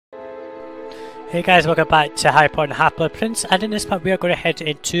Hey guys, welcome back to Hyper and Half-Blood Prince, and in this part we are going to head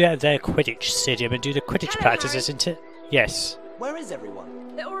into the Quidditch Stadium and do the Quidditch Practice, isn't it? Yes. Where is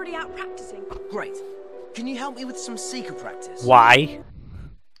everyone? They're already out practicing. Great. Can you help me with some seeker practice? Why?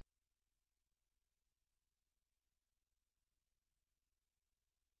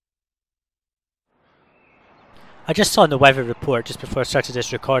 I just saw in the weather report just before I started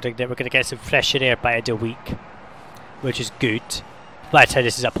this recording that we're going to get some fresher air by the end of the week, which is good. By the time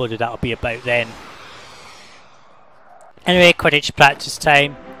this is uploaded, that'll be about then. Anyway, Quidditch practice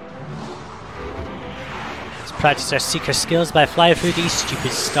time. Let's practice our seeker skills by flying through these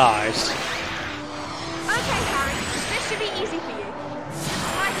stupid stars. Okay, Harry, this should be easy for you.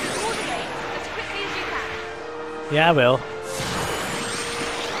 Fly through all the gates as quickly as you can. Yeah, I will.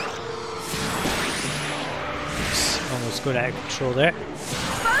 Oops, almost got out of control there.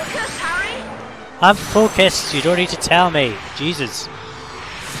 Focus, Harry! I'm focused, you don't need to tell me. Jesus.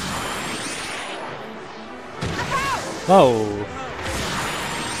 Whoa.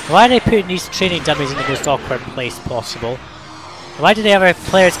 Why are they putting these training dummies in the most awkward place possible? Why do the other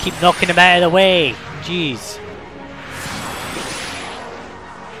players keep knocking them out of the way? Jeez.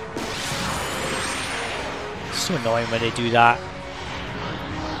 It's so annoying when they do that.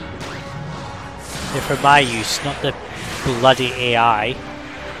 They're for my use, not the bloody AI.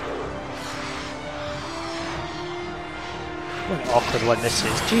 What an awkward one this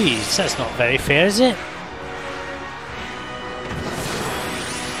is. Jeez, that's not very fair, is it?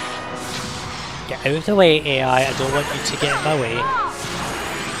 Get out of the way, AI. I don't want you to get in my way.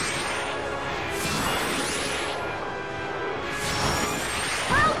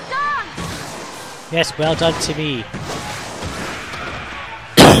 Well done! Yes, well done to me.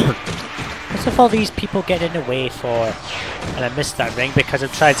 What's with all these people getting in the way for? And I missed that ring because I'm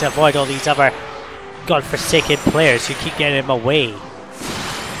trying to avoid all these other godforsaken players who keep getting in my way.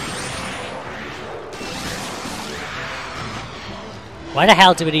 Why the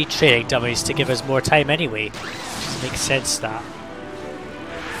hell do we need training dummies to give us more time anyway? Doesn't make sense, that.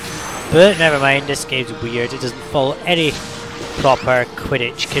 But never mind, this game's weird. It doesn't follow any proper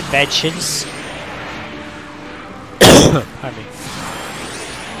Quidditch conventions. Pardon me.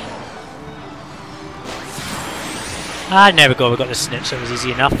 Ah, there we go, we got the snitch, that was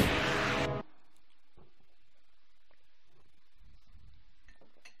easy enough.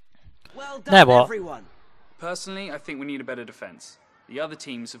 Well done, Now what? everyone. Personally, I think we need a better defence. The other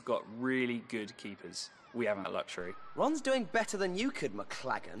teams have got really good keepers. We haven't that luxury. Ron's doing better than you could,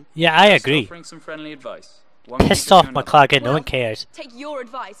 McLagan. Yeah, I Just agree. offering some friendly advice. Pissed off McLagan, no one cares. Take your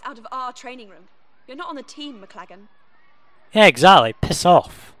advice out of our training room. You're not on the team, McLagan. Yeah, exactly, piss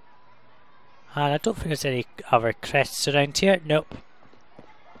off. And I don't think there's any other crests around here, nope.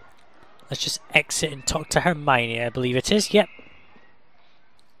 Let's just exit and talk to Hermione, I believe it is, yep.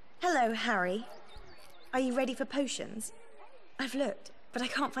 Hello, Harry. Are you ready for potions? I've looked, but I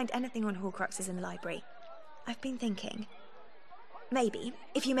can't find anything on Horcruxes in the library. I've been thinking. Maybe,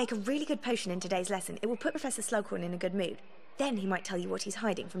 if you make a really good potion in today's lesson, it will put Professor Slughorn in a good mood. Then he might tell you what he's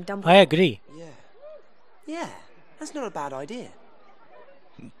hiding from Dumbledore. I agree. Yeah, that's not a bad idea.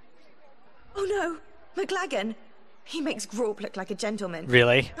 Oh no! McLagan! He makes Grawp look like a gentleman.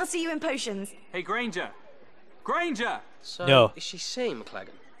 Really? I'll see you in potions. Hey, Granger! Granger! So, No. is she seeing McLagan?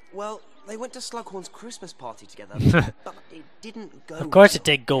 Well, they went to Slughorn's Christmas party together, but it didn't go Of course well. it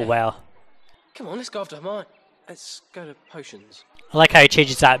did go well. Come on, let's go after Hermione. Let's go to potions. I like how he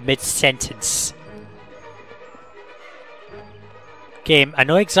changes that mid-sentence. Game, I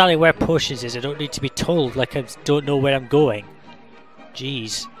know exactly where potions is, I don't need to be told like I don't know where I'm going.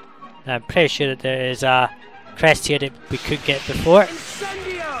 Jeez. I'm pretty sure that there is a crest here that we could get before.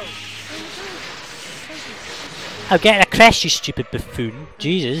 I'm getting a crest, you stupid buffoon.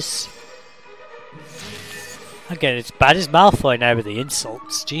 Jesus. I'm getting as bad as Malfoy now with the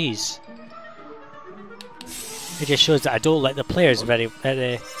insults. Jeez. It just shows that I don't like the players very... You get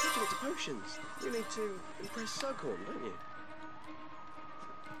to potions. You need to impress Slughorn, don't you?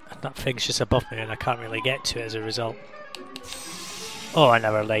 That thing's just above me and I can't really get to it as a result. Oh,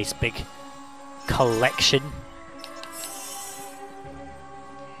 another nice big collection.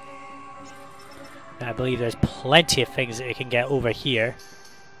 I believe there's plenty of things that you can get over here.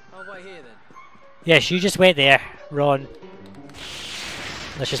 I'll wait here then. Yes, you just wait there, Ron.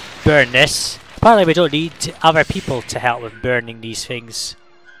 Let's just burn this. Apparently we don't need other people to help with burning these things.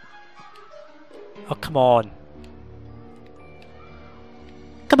 Oh, come on.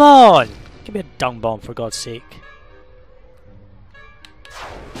 Come on! Give me a dung bomb for God's sake.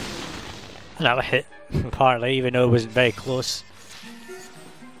 And that would hit, apparently, even though it wasn't very close.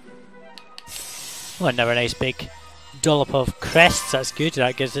 Oh, another nice big dollop of crests, that's good.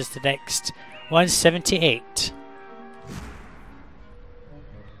 That gives us the next 178.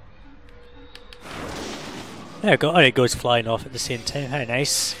 There we go. Oh, it goes flying off at the same time. How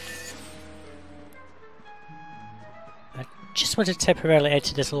nice. I just want to temporarily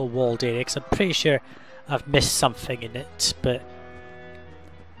enter this little walled area because I'm pretty sure I've missed something in it, but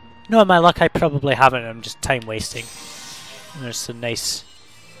no, my luck, I probably haven't. I'm just time wasting. And there's some nice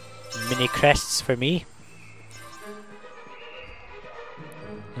mini crests for me.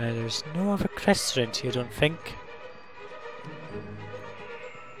 There's no other crests around here, I don't think.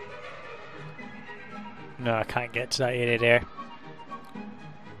 No, I can't get to that area there.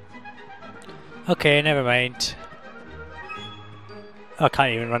 Okay, never mind. Oh, I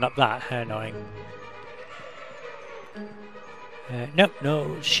can't even run up that. How annoying. Nope,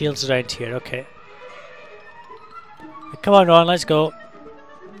 no shields around here. Okay. Come on, Ron, let's go.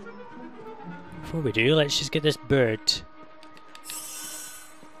 Before we do, let's just get this bird.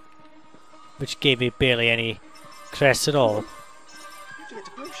 Which gave me barely any crests at all.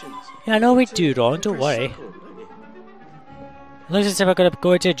 Yeah, I know we do, Ron, don't worry. Looks as if I'm going to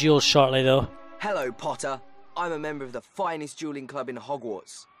go into a duel shortly, though. Hello, Potter. I'm a member of the finest dueling club in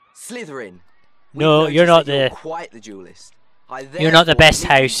Hogwarts, Slytherin. No, you're not the. You're quite the duelist. You're not the best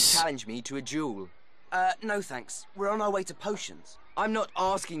therefore need you to house. challenge me to a duel. No thanks. We're on our way to potions. I'm not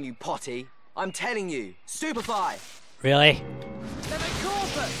asking you, Potty. I'm telling you. Stupefy! Really?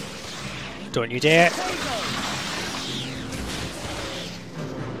 Don't you dare.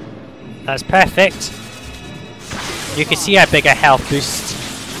 That's perfect. You can see our bigger health boost.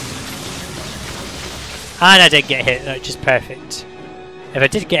 And I didn't get hit, no, just perfect. If I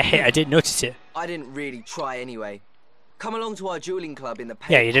did get hit, I didn't notice it. I didn't really try anyway. Come along to our dueling club in the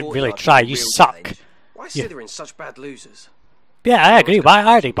paved Yeah, you didn't really courtyard for try, a you real suck. challenge. Why are Yeah. Slytherin such bad losers? Yeah, I agree, why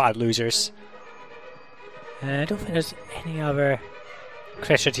are they bad losers? I don't think there's any other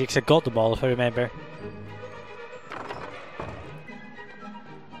crests here because I got them all if I remember.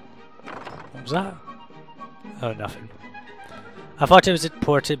 What was that? Oh, nothing. I thought it was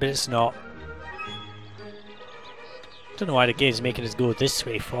important, but it's not. Don't know why the game's making us go this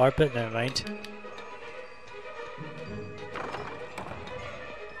way for, but never mind.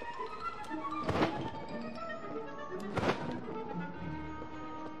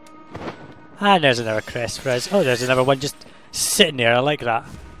 And there's another crest for us. Oh, there's another one just sitting there. I like that.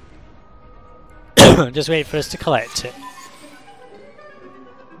 Just wait for us to collect it.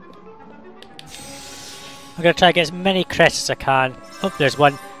 I'm going to try to get as many crests as I can. Oh, there's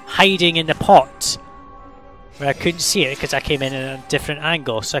one hiding in the pot. Where I couldn't see it because I came in at a different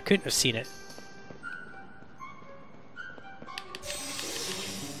angle, so I couldn't have seen it.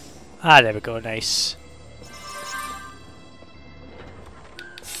 Ah, there we go, nice.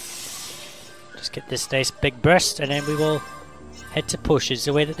 Just get this nice big burst and then we will head to potions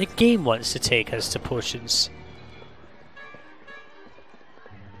the way that the game wants to take us to potions.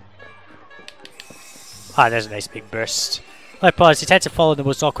 Ah, there's a nice big burst. Like pause, you tend to fall in the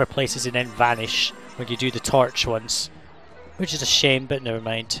most awkward places and then vanish when you do the torch ones. Which is a shame, but never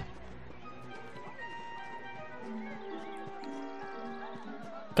mind.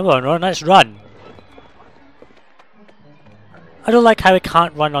 Come on, Ron, let's run! I don't like how we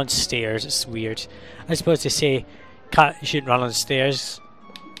can't run on stairs, it's weird. I suppose they say you shouldn't run on stairs.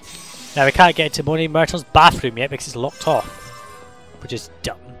 Now we can't get into Moaning Myrtle's bathroom yet because it's locked off. Which is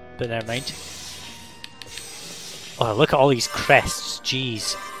dumb, but never mind. Oh, look at all these crests,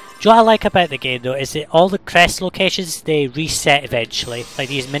 jeez. Do you know what I like about the game though, is that all the crest locations, they reset eventually. Like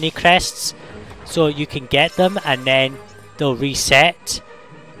these mini crests. So you can get them and then they'll reset.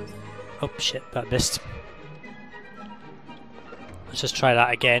 Oh shit, that missed. Let's just try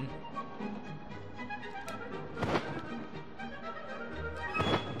that again.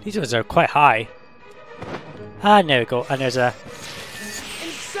 These ones are quite high. And there we go, and there's a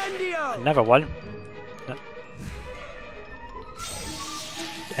another one.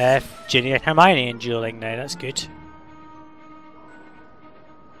 Ginny and Hermione in dueling now, that's good.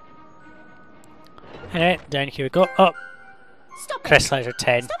 Anyway, down here we go. Oh! Stop Crest it! letter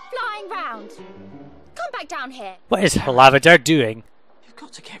 10. Stop flying round! Come back down here! What is Lavender doing? You've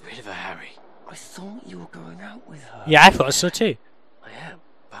got to get rid of her, Harry. I thought you were going out with her. Yeah, I thought so too. I am,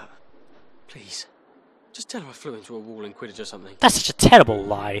 but please, just tell her I flew into a wall in Quidditch or something. That's such a terrible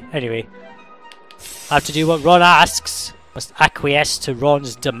lie. Anyway, I have to do what Ron asks. Must acquiesce to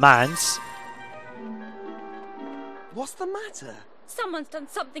Ron's demands. What's the matter? Someone's done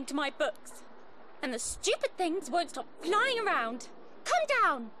something to my books. And the stupid things won't stop flying around. Come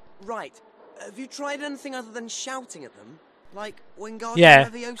down! Right. Have you tried anything other than shouting at them? Like Wingardium Yeah.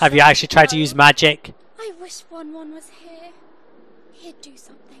 Leviosa? Have you actually tried to use magic? I wish Won was here. He'd do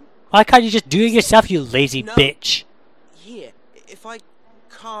something. Why can't you just do it yourself, you lazy No. bitch? Here, if I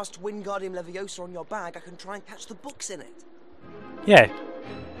cast Wingardium Leviosa on your bag, I can try and catch the books in it. Yeah.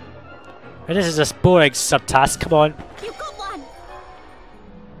 And this is a boring subtask, come on. You got one!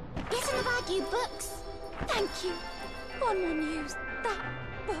 Get in the bag, you books! Thank you. Ron will use that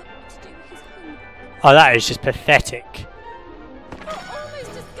book to do his homework. Oh, that is just pathetic. You're almost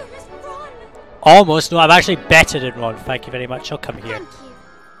as good as Ron! Almost, no, I'm actually better than Ron, thank you very much, I'll come here. Thank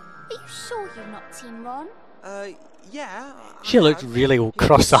you. Are you sure you've not seen Ron? Yeah. She I looked have. really He was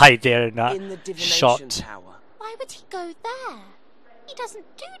cross-eyed there in that in the divination shot. tower. Why would he go there? He doesn't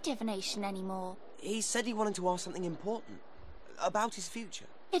do divination anymore. He said he wanted to ask something important about his future.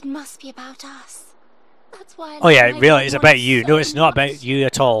 It must be about us. That's why. Oh yeah, it really is about you. No, it's not about you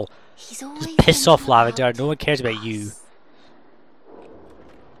at all. He's always Just piss off, thinking about Lavender. No one cares about you. us.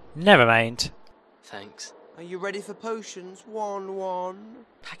 Never mind. Thanks. Are you ready for potions? One.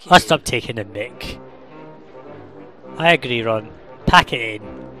 Pack it I'll in. stop taking the mick. I agree, Ron. Pack it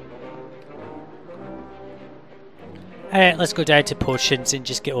in. Alright, let's go down to potions and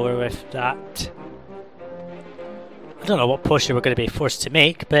just get over with that. I don't know what potion we're going to be forced to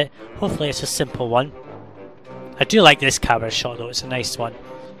make, but hopefully it's a simple one. I do like this camera shot though, it's a nice one.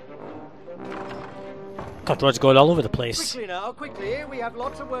 God, Rod's going all over the place. Quickly now, quickly. We have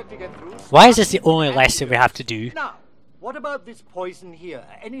lots of work to get through. Why is this the only lesson we have to do? Now, what about this poison here?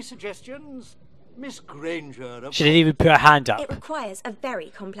 Any suggestions? Miss Granger, of She didn't even put her hand It up. requires a very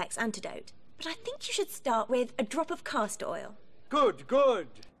complex antidote, but I think you should start with a drop of castor oil. Good, good.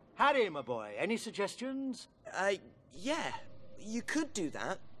 Harry, my boy, any suggestions? Yeah. You could do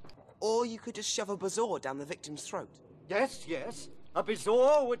that. Or you could just shove a bazaar down the victim's throat. Yes, yes. A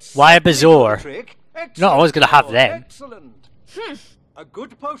bazaar would Why a certainly do bazaar? the trick. Not always gonna have Excellent, them. Excellent. A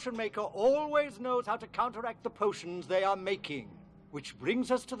good potion maker always knows how to counteract the potions they are making. Which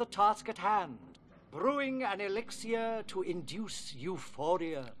brings us to the task at hand. Brewing an elixir to induce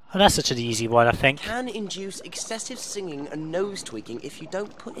euphoria. Oh, that's such an easy one, I think. Can induce excessive singing and nose tweaking if you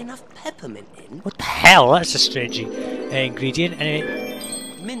don't put enough peppermint in. What the hell? That's a strange ingredient.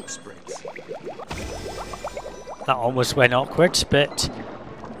 Anyway, Mint sprigs. that almost went awkward, but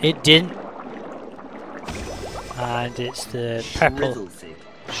it didn't. And it's the purple Shrivel fig.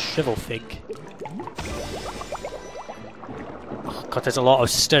 shrivel fig. Oh god, there's a lot of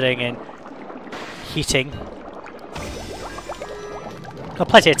stirring and heating. Got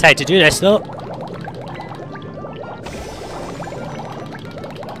plenty of time to do this though.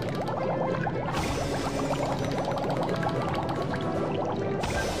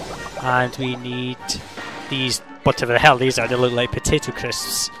 And we need these, whatever the hell these are, they look like potato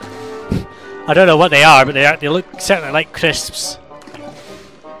crisps. I don't know what they are, but they look certainly like crisps.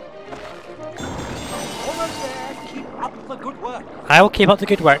 Almost there. Keep up the good work. I will keep up the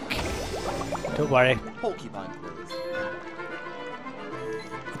good work. Don't worry. Porcupine quills.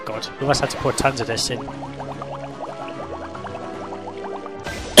 Oh god, we must have to pour tons of this in.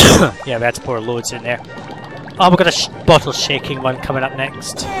 Yeah, we had to pour loads in there. Oh, we've got a bottle shaking one coming up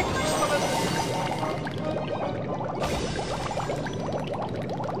next.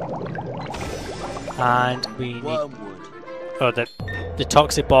 And we need the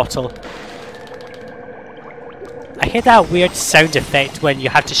toxic bottle. I hear that weird sound effect when you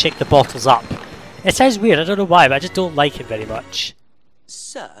have to shake the bottles up. It sounds weird, I don't know why, but I just don't like it very much.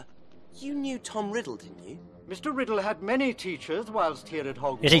 Sir, you knew Tom Riddle, didn't you? Mr. Riddle had many teachers whilst here at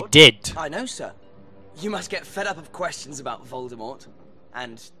Hogwarts. Yes, he did. I know, sir. You must get fed up of questions about Voldemort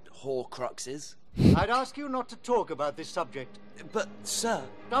and Horcruxes. I'd ask you not to talk about this subject. But, sir,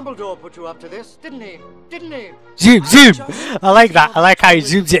 Dumbledore put you up to this, didn't he? Didn't he? Zoom, zoom! I like that, I like how he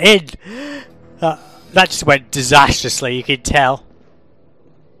zooms it in. That just went disastrously, you can tell.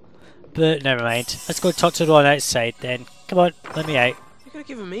 But never mind. Let's go talk to Ron outside then. Come on, let me out. You're gonna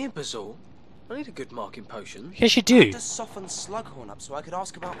give me a bazaar? I need a good mark in potions. Yes, you do. to soften Slughorn up so I could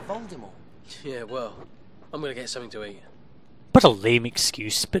ask about Voldemort. Yeah, well, I'm gonna get something to eat. What a lame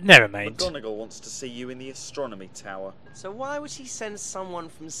excuse, but never mind. McGonagall wants to see you in the Astronomy Tower. So why would she send someone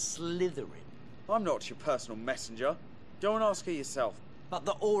from Slytherin? I'm not your personal messenger. Go and ask her yourself. But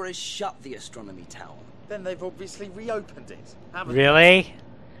the Aurors shut the Astronomy Tower. Then they've obviously reopened it, haven't Really?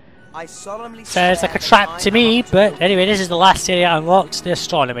 I solemnly Sounds like swear a trap that to I me, have but anyway, this is the last area unlocked, the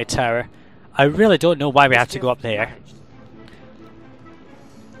Astronomy Tower. I really don't know why we have to go up there.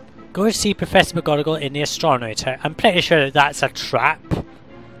 Go and see Professor McGonagall in the Astronomy Tower. I'm pretty sure that that's a trap.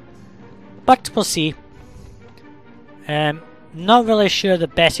 But we'll see. Not really sure the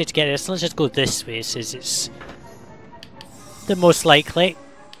best way to get this. Let's just go this way since it's the most likely.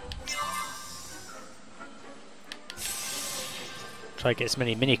 Try to get as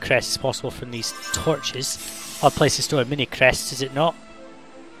many mini crests as possible from these torches. Odd place to store mini crests, is it not?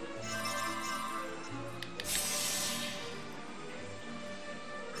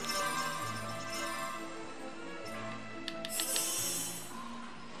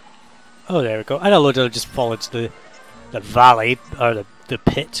 Oh, there we go. And a load of just fall into the valley, or the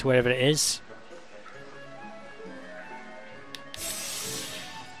pit, wherever it is.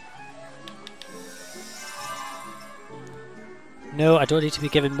 No, I don't need to be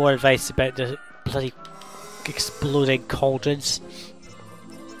given more advice about the bloody exploding cauldrons.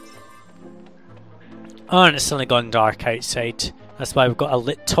 Oh, and it's suddenly gone dark outside. That's why we've got a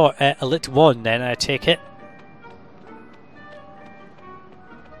lit one then, I take it.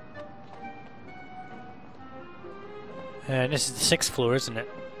 And this is the 6th floor, isn't it?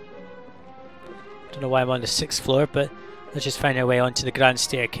 Don't know why I'm on the 6th floor, but let's just find our way onto the grand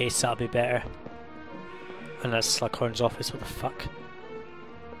staircase, that'll be better. And that's Slughorn's office, what the fuck?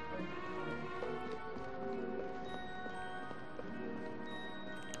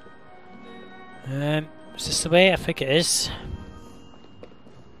 Is this the way? I think it is.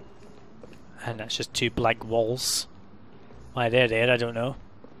 And that's just 2 blank walls. Why they're there, I don't know.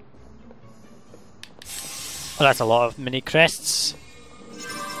 Well, that's a lot of mini crests.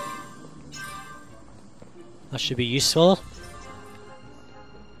 That should be useful.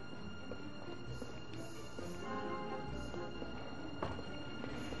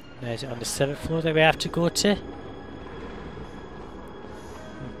 Now is it on the 7th floor that we have to go to? I'm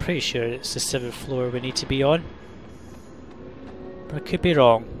pretty sure it's the 7th floor we need to be on. But I could be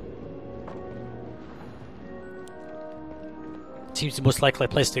wrong. Seems the most likely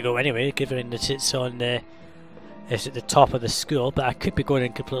place to go anyway, given that it's on the... It's at the top of the school, but I could be going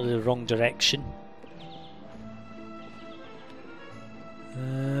in completely the wrong direction.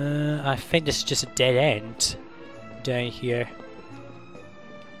 I think this is just a dead end down here.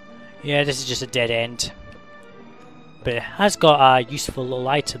 Yeah, this is just a dead end. But it has got a useful little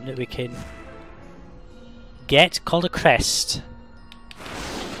item that we can get called a crest.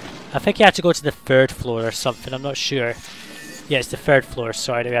 I think you have to go to the 3rd floor or something, I'm not sure. Yeah, it's the 3rd floor,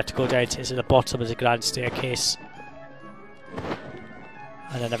 sorry, that we have to go down to. It's at the bottom of the grand staircase.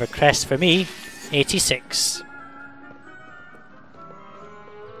 And another crest for me, 86. So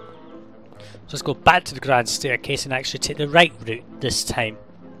let's go back to the grand staircase and actually take the right route this time.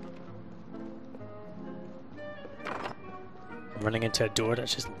 I'm running into a door,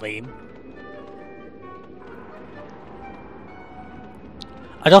 that's just lame.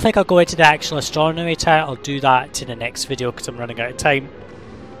 I don't think I'll go into the actual Astronomy Tower, I'll do that in the next video because I'm running out of time.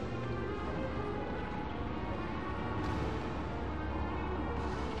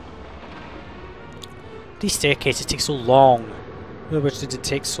 These staircases take so long. Why did it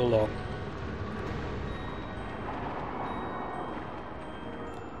take so long?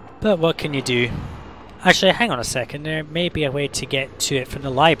 But what can you do? Actually, hang on a second, there may be a way to get to it from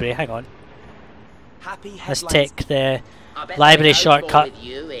the library, hang on. Let's take the library shortcut.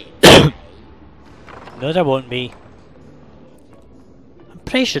 No, there won't be. I'm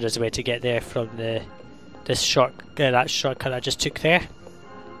pretty sure there's a way to get there from that shortcut I just took there.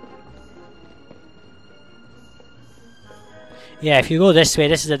 Yeah, if you go this way,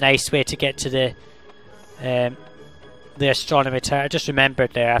 this is a nice way to get to the Astronomy Tower. I just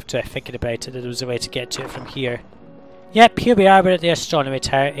remembered there after thinking about it that there was a way to get to it from here. Yep, here we are, we're at the Astronomy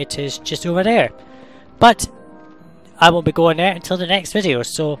Tower. It is just over there. But I won't be going there until the next video,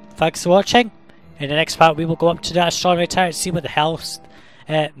 so thanks for watching. In the next part we will go up to the Astronomy Tower and see what the hell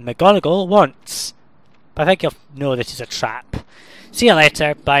McGonagall wants. But I think you'll know this is a trap. See you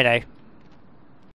later, bye now.